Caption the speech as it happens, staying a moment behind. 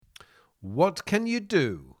What can you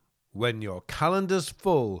do when your calendar's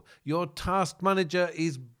full, your task manager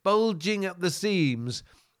is bulging at the seams,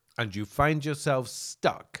 and you find yourself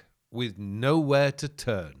stuck with nowhere to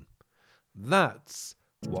turn? That's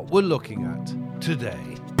what we're looking at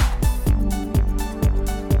today.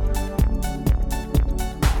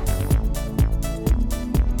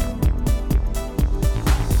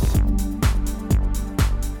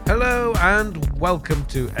 Hello and welcome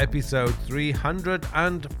to episode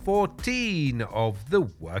 314 of the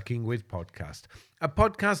Working With podcast, a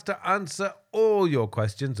podcast to answer all your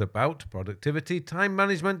questions about productivity, time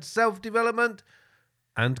management, self-development,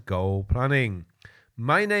 and goal planning.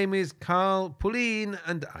 My name is Carl Pullein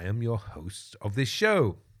and I am your host of this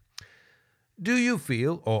show. Do you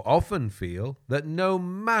feel, or often feel, that no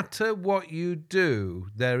matter what you do,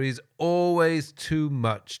 there is always too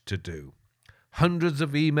much to do? Hundreds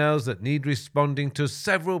of emails that need responding to,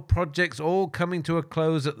 several projects all coming to a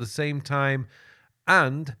close at the same time,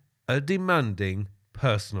 and a demanding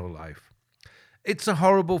personal life. It's a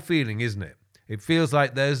horrible feeling, isn't it? It feels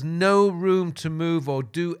like there's no room to move or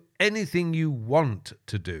do anything you want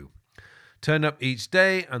to do. Turn up each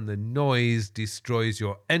day and the noise destroys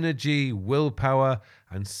your energy, willpower,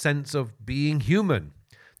 and sense of being human.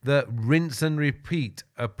 The rinse and repeat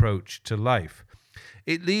approach to life.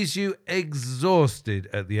 It leaves you exhausted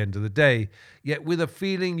at the end of the day, yet with a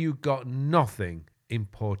feeling you got nothing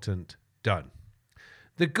important done.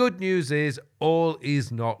 The good news is all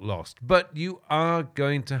is not lost, but you are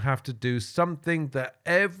going to have to do something that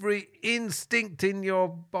every instinct in your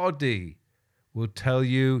body will tell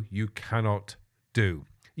you you cannot do.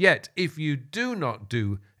 Yet, if you do not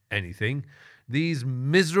do anything, these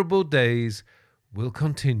miserable days will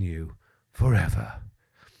continue forever.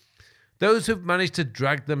 Those who've managed to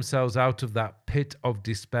drag themselves out of that pit of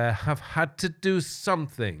despair have had to do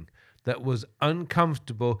something that was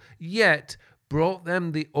uncomfortable, yet brought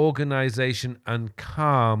them the organization and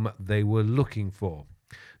calm they were looking for.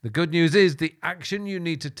 The good news is the action you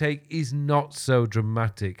need to take is not so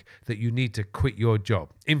dramatic that you need to quit your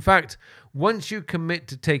job. In fact, once you commit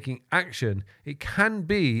to taking action, it can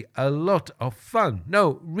be a lot of fun.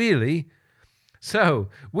 No, really. So,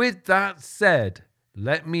 with that said,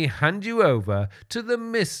 let me hand you over to the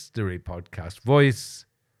mystery podcast voice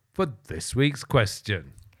for this week's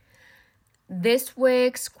question. This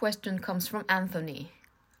week's question comes from Anthony.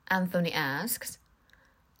 Anthony asks,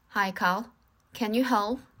 "Hi Carl, can you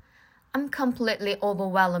help? I'm completely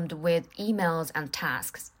overwhelmed with emails and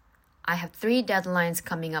tasks. I have 3 deadlines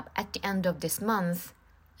coming up at the end of this month,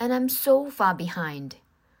 and I'm so far behind.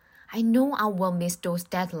 I know I will miss those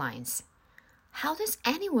deadlines. How does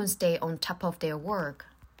anyone stay on top of their work?"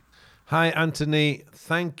 Hi, Anthony.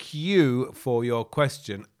 Thank you for your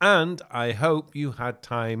question, and I hope you had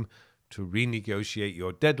time to renegotiate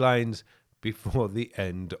your deadlines before the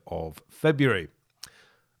end of February.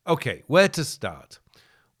 Okay, where to start?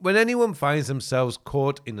 When anyone finds themselves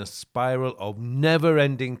caught in a spiral of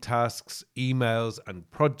never-ending tasks, emails, and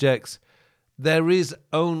projects, there is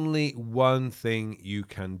only one thing you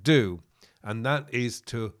can do, and that is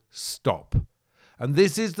to stop. And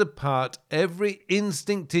this is the part every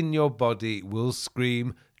instinct in your body will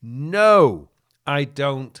scream, "No, I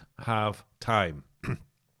don't have time."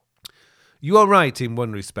 You are right in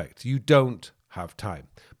one respect. You don't have time.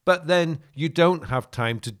 But then you don't have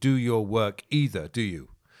time to do your work either, do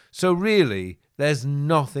you? So really, there's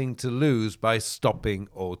nothing to lose by stopping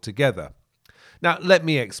altogether. Now, let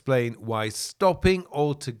me explain why stopping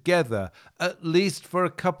altogether, at least for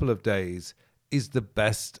a couple of days, is the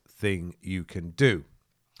best thing you can do.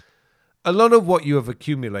 A lot of what you have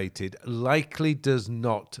accumulated likely does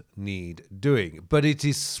not need doing, but it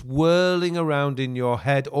is swirling around in your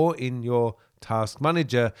head or in your task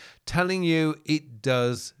manager telling you it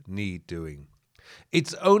does need doing.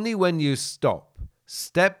 It's only when you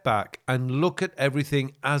step back and look at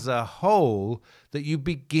everything as a whole that you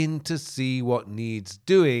begin to see what needs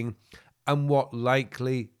doing and what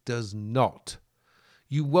likely does not.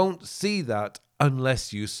 You won't see that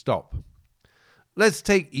unless you stop. Let's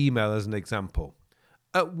take email as an example.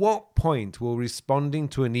 At what point will responding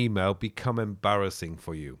to an email become embarrassing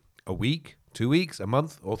for you? A week, 2 weeks, a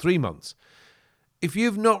month, or 3 months? If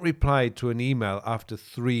you've not replied to an email after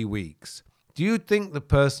 3 weeks, do you think the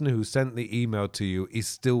person who sent the email to you is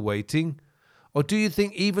still waiting? Or do you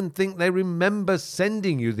even think they remember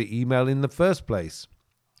sending you the email in the first place?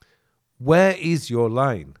 Where is your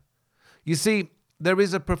line? You see, there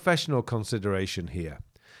is a professional consideration here.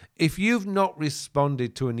 If you've not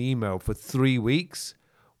responded to an email for 3 weeks,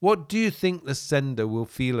 what do you think the sender will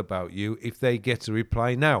feel about you if they get a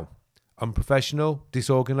reply now? Unprofessional?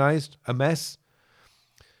 Disorganized? A mess?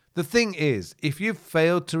 The thing is, if you've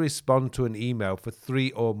failed to respond to an email for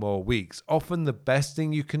 3 or more weeks, often the best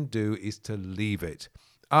thing you can do is to leave it.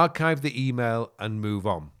 Archive the email and move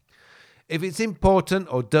on. If it's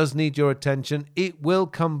important or does need your attention, it will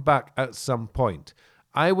come back at some point.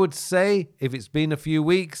 I would say if it's been a few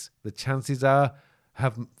weeks, the chances are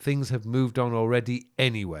things have moved on already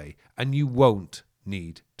anyway, and you won't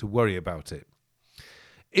need to worry about it.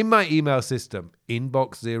 In my email system,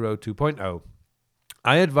 Inbox Zero 2.0,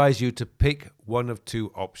 I advise you to pick one of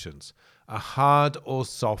two options, a hard or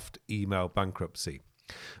soft email bankruptcy.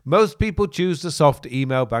 Most people choose the soft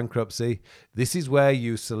email bankruptcy. This is where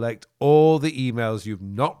you select all the emails you've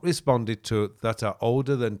not responded to that are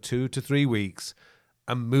older than 2 to 3 weeks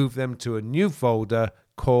and move them to a new folder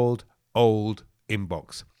called Old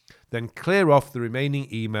Inbox. Then clear off the remaining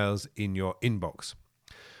emails in your inbox.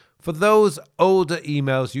 For those older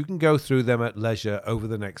emails, you can go through them at leisure over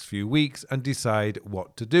the next few weeks and decide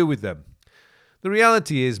what to do with them. The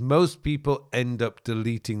reality is most people end up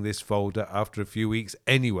deleting this folder after a few weeks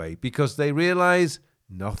anyway because they realize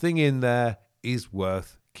nothing in there is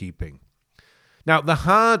worth keeping. Now, the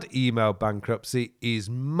hard email bankruptcy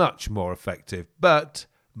is much more effective, but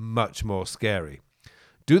much more scary.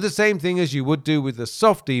 Do the same thing as you would do with the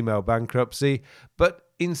soft email bankruptcy, but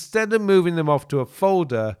instead of moving them off to a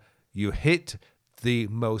folder, you hit the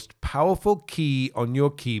most powerful key on your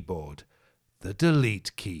keyboard, the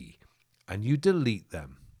delete key, and you delete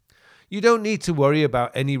them. You don't need to worry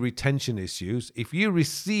about any retention issues. If you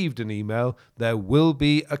received an email, there will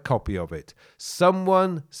be a copy of it.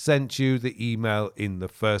 Someone sent you the email in the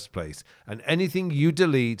first place, and anything you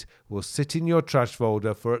delete will sit in your trash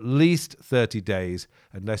folder for at least 30 days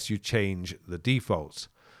unless you change the defaults.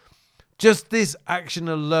 Just this action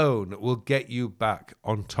alone will get you back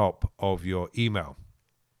on top of your email.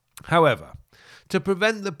 However, to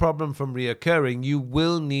prevent the problem from reoccurring, you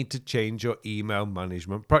will need to change your email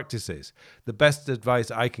management practices. The best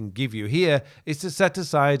advice I can give you here is to set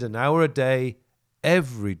aside an hour a day,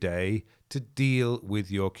 every day, to deal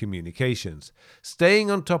with your communications.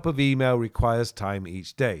 Staying on top of email requires time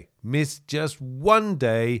each day. Miss just one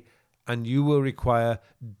day and you will require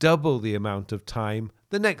double the amount of time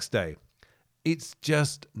the next day. It's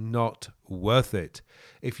just not worth it.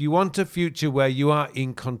 If you want a future where you are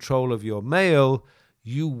in control of your mail,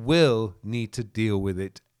 you will need to deal with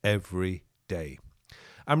it every day.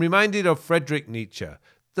 I'm reminded of Friedrich Nietzsche,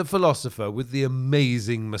 the philosopher with the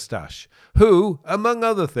amazing moustache, who, among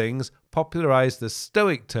other things, popularized the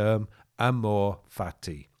Stoic term amor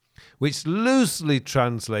fati, which loosely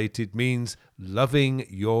translated means loving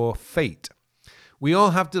your fate. We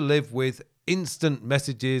all have to live with instant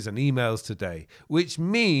messages and emails today, which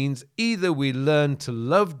means either we learn to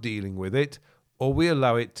love dealing with it or we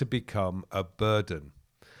allow it to become a burden.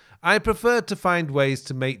 I prefer to find ways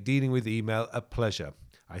to make dealing with email a pleasure.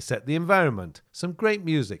 I set the environment, some great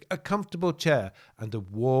music, a comfortable chair, and a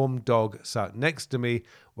warm dog sat next to me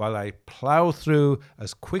while I plow through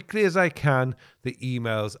as quickly as I can the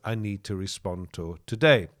emails I need to respond to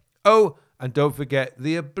today. Oh, and don't forget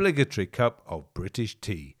the obligatory cup of British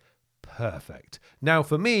tea. Perfect. Now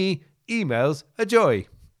for me, email's a joy.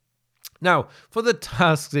 Now, for the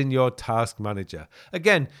tasks in your task manager.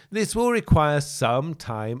 Again, this will require some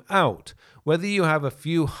time out. Whether you have a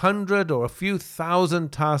few hundred or a few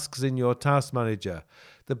thousand tasks in your task manager,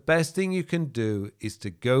 the best thing you can do is to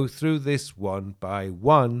go through this one by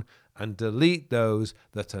one and delete those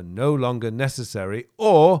that are no longer necessary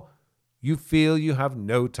or you feel you have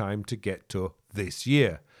no time to get to this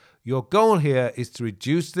year. Your goal here is to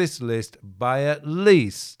reduce this list by at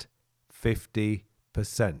least 50%.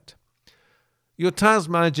 Your task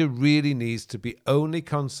manager really needs to be only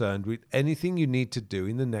concerned with anything you need to do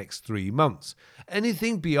in the next 3 months.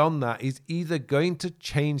 Anything beyond that is either going to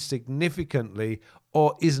change significantly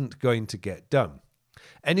or isn't going to get done.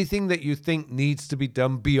 Anything that you think needs to be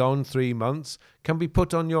done beyond 3 months can be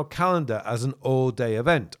put on your calendar as an all-day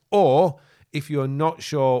event, or if you're not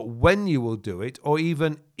sure when you will do it, or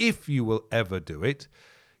even if you will ever do it,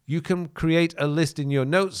 you can create a list in your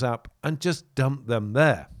Notes app and just dump them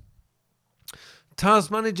there.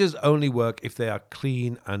 Task managers only work if they are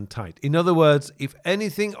clean and tight. In other words, if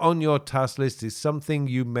anything on your task list is something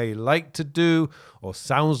you may like to do or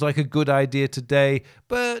sounds like a good idea today,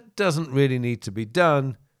 but doesn't really need to be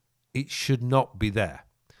done, it should not be there.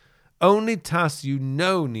 Only tasks you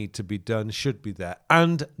know need to be done should be there,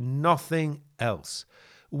 and nothing else.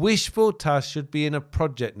 Wishful tasks should be in a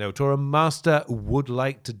project note or a master would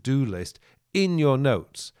like to do list in your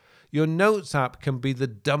notes. Your Notes app can be the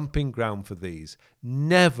dumping ground for these,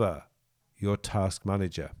 never your task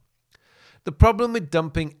manager. The problem with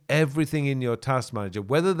dumping everything in your task manager,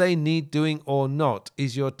 whether they need doing or not,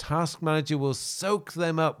 is your task manager will soak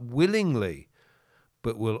them up willingly,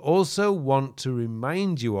 but will also want to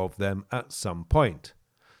remind you of them at some point.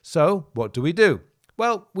 So, what do?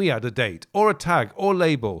 Well, we add a date or a tag or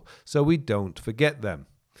label so we don't forget them.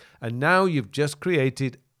 And now you've just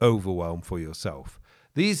created overwhelm for yourself.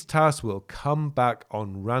 These tasks will come back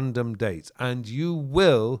on random dates and you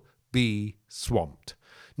will be swamped.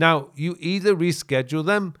 Now, you either reschedule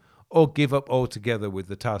them or give up altogether with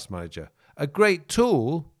the task manager. A great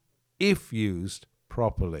tool if used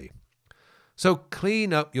properly. So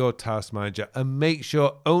clean up your task manager and make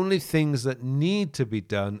sure only things that need to be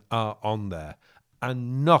done are on there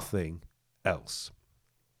and nothing else.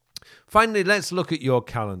 Finally, let's look at your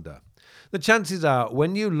calendar. The chances are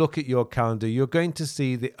when you look at your calendar, you're going to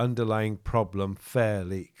see the underlying problem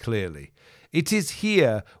fairly clearly. It is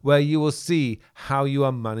here where you will see how you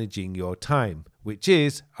are managing your time, which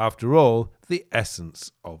is, after all, the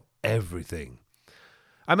essence of everything.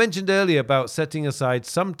 I mentioned earlier about setting aside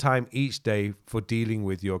some time each day for dealing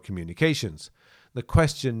with your communications. The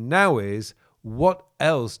question now is, what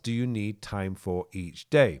else do you need time for each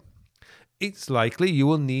day? It's likely you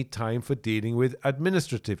will need time for dealing with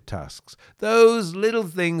administrative tasks, those little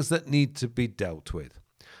things that need to be dealt with.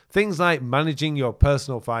 Things like managing your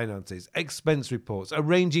personal finances, expense reports,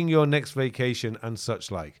 arranging your next vacation and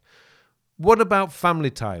such like. What about family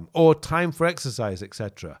time or time for exercise,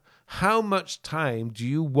 etc.? How much time do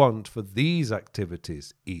you want for these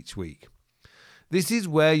activities each week? This is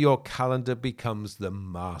where your calendar becomes the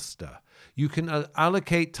master. You can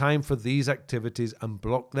allocate time for these activities and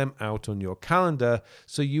block them out on your calendar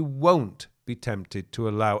so you won't be tempted to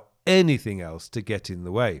allow anything else to get in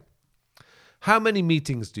the way. How many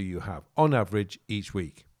meetings do you have on average each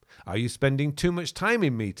week? Are you spending too much time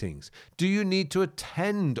in meetings? Do you need to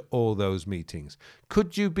attend all those meetings?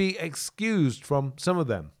 Could you be excused from some of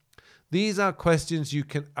them? These are questions you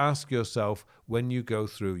can ask yourself when you go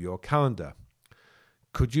through your calendar.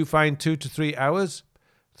 Could you find 2 to 3 hours,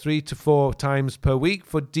 3 to 4 times per week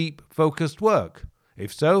for deep, focused work?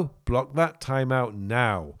 If so, block that time out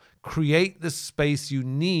now. Create the space you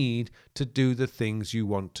need to do the things you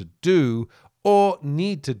want to do or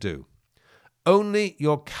need to do. Only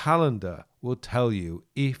your calendar will tell you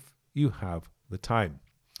if you have the time.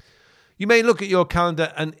 You may look at your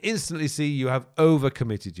calendar and instantly see you have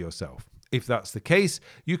overcommitted yourself. If that's the case,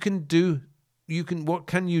 what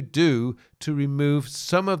can you do to remove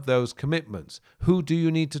some of those commitments? Who do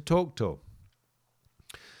you need to talk to?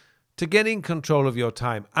 To get in control of your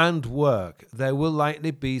time and work, there will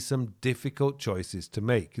likely be some difficult choices to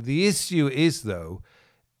make. The issue is, though,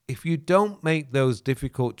 if you don't make those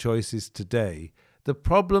difficult choices today, the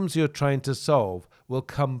problems you're trying to solve will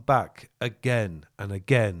come back again and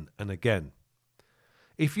again and again.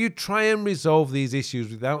 If you try and resolve these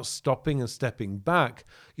issues without stopping and stepping back,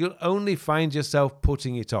 you'll only find yourself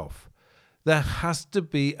putting it off. There has to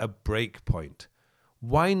be a break point.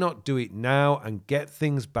 Why not do it now and get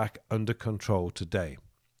things back under control today?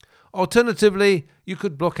 Alternatively, you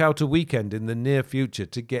could block out a weekend in the near future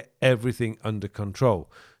to get everything under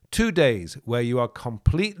control. 2 days where you are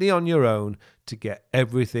completely on your own to get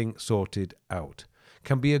everything sorted out.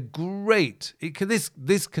 Can be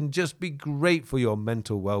this can just be great for your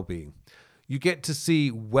mental well-being. You get to see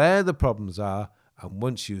where the problems are, and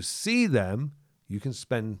once you see them, you can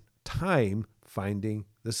spend time finding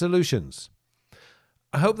the solutions.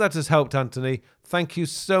 I hope that has helped, Anthony. Thank you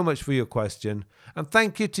so much for your question, and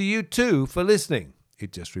thank you to you too for listening.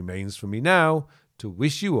 It just remains for me now to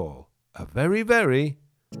wish you all a very, very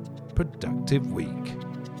productive week.